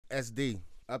SD,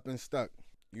 up and stuck.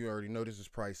 You already know this is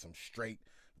probably some straight,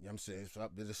 you know what I'm saying, it's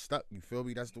up, it's stuck, you feel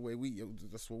me? That's the way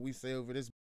that's what we say over this.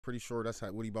 Pretty sure that's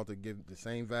what he about to give the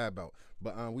same vibe out.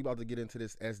 But we about to get into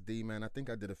this SD, man. I think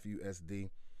I did a few SD.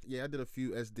 Yeah, I did a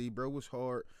few SD, bro. It was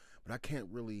hard, but I can't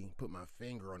really put my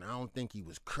finger on it. I don't think he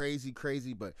was crazy,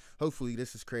 but hopefully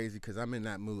this is crazy because I'm in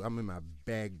that mood. I'm in my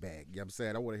bag. You know what I'm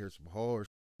saying? I want to hear some hard.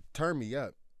 Turn me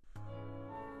up.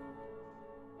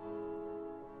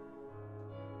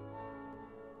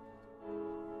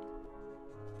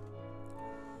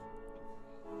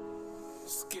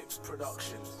 Skips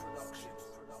production.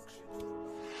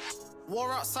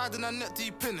 War outside and I net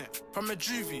deep in it. From a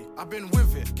juvie, I've been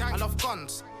with it. I love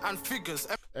guns and figures.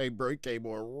 Hey, bro, he came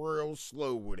on real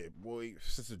slow with it, boy.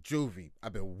 Since a juvie,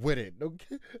 I've been with it.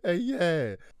 Okay, hey,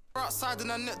 yeah. Outside and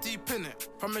I net deep in it.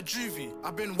 From a juvie,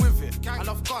 I've been with it. I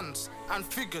love guns and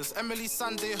figures. Emily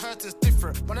Sunday hurt is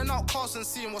different. Running out cars and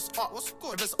seeing what's up. What's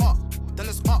good? If it's up, then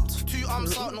it's up. 2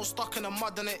 arms out, no stuck in the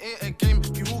mud, then it ain't a game.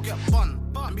 You will get bun.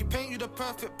 And me paint you the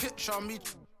perfect picture of me.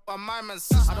 My man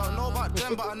says, I don't know about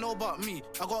them, but I know about me.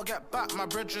 I gotta get back, my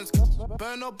brethren's.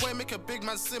 Burn up, boy, make a big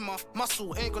man simmer.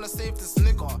 Muscle ain't gonna save this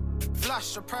nigga.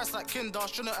 Flash the price like kinder,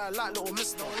 shouldn't act like little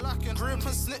mister. Lacking grip and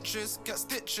snitches, get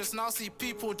stitches. Now I see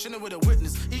people chilling with a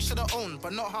witness. Each should have owned,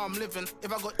 but not how I'm living.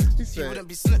 If I got he wouldn't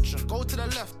be snitching. Go to the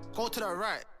left, go to the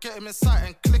right. Get him in sight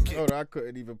and click it. Hold on, I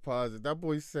couldn't even pause it. That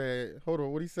boy said, hold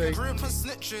on, what'd he say? Grip and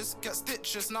snitches, get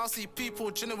stitches. Now I see people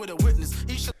chilling with a witness.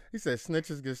 He said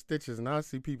snitches get stitches, and I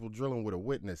see people drilling with a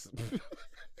witness.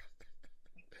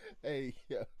 Hey,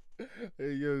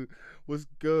 yo, what's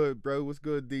good, bro? What's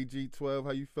good, DG12?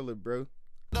 How you feeling, bro?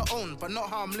 Own, but not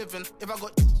how I'm living. If I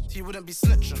got he wouldn't be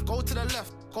snitching. Go to the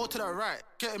left, go to the right.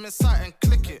 Get him in sight and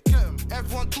click it. Get him.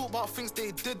 Everyone talk about things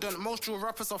they didn't. Most real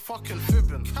rappers are fucking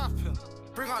fibbing. Capping.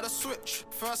 Bring out the switch.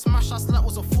 First smash I slap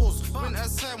was a force.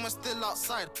 Winter's here and we're still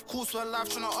outside. Course we're live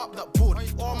trying to up that board.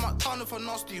 All my town with a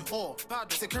nasty whore.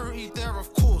 Bad security there,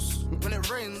 of course. When it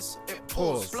rains, it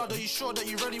pours. Blood, are you sure that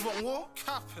you really want war?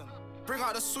 Capping. Bring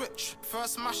out the switch.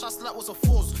 First smash I slap was a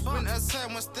force. Winter's here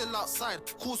and we're still outside.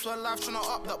 Course we're live trying to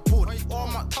up that board. All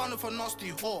my town with a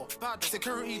nasty whore. Bad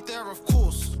security there, of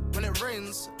course. When it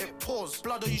rains, it pours.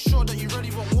 Blood, are you sure that you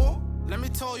really want war? Let me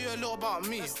tell you a little about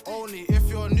me, only if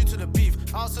you're new to the beef.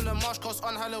 I was in the marsh cause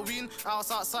on Halloween, I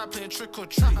was outside playing trick or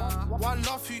treat. One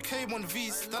love who came on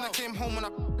V's, then I came home and I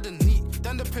didn't eat.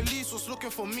 Then the police was looking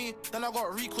for me, then I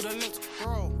got recalled and linked,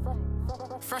 bro.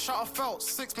 Fresh out of felt,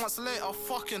 6 months later,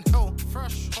 fucking hell.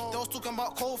 Fresh. They was talking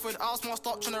about COVID, I was messed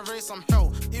up trying to raise some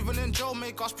hell. Even in jail,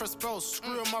 make us press bells.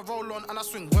 Screw on my roll on and I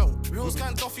swing well. Real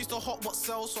scan Duffy's the hot what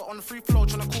sells, so on the free flow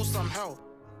trying to cause some hell.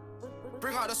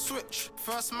 Bring out the switch.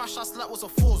 First smash I slap was a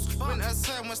force. Winter's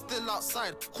here and we're still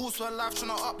outside. Course we're live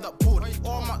trying to up that board.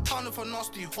 All my town with a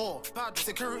nasty whore. Bad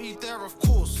security there, of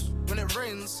course. When it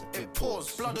rains, it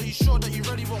pours. Blood, are you sure that you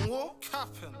really want war?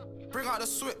 Capping. Bring out the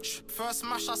switch. First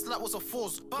smash I slap was a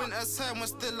force. Winter's here and we're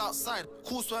still outside.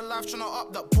 Course we're live trying to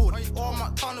up that board. All my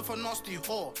town with a nasty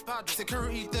whore. Bad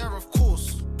security there, of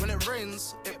course. When it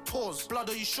rains, it pours.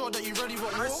 Blood, are you sure that you really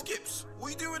want war? Skips,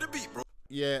 what you do with the beat, bro?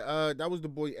 Yeah, that was the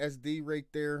boy SD right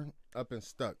there, up and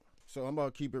stuck. So I'm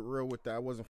about to keep it real with that. I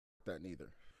wasn't that neither.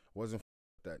 Wasn't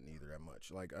that neither that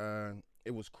much. Like,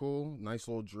 it was cool, nice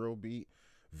little drill beat,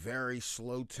 very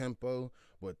slow tempo,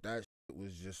 but that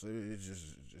was just, it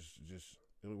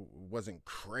wasn't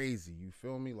crazy. You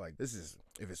feel me? Like, this is,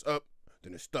 if it's up,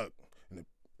 then it's stuck, and it,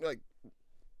 like,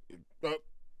 up.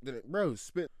 Then it, bro,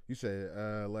 spit. You said,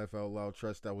 laugh out loud,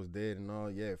 trust that was dead and all.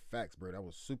 Yeah, facts, bro. That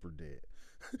was super dead.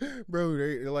 Bro,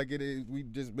 like it is, we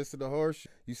just missing the harsh.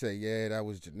 You say, yeah, that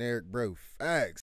was generic, bro. Facts.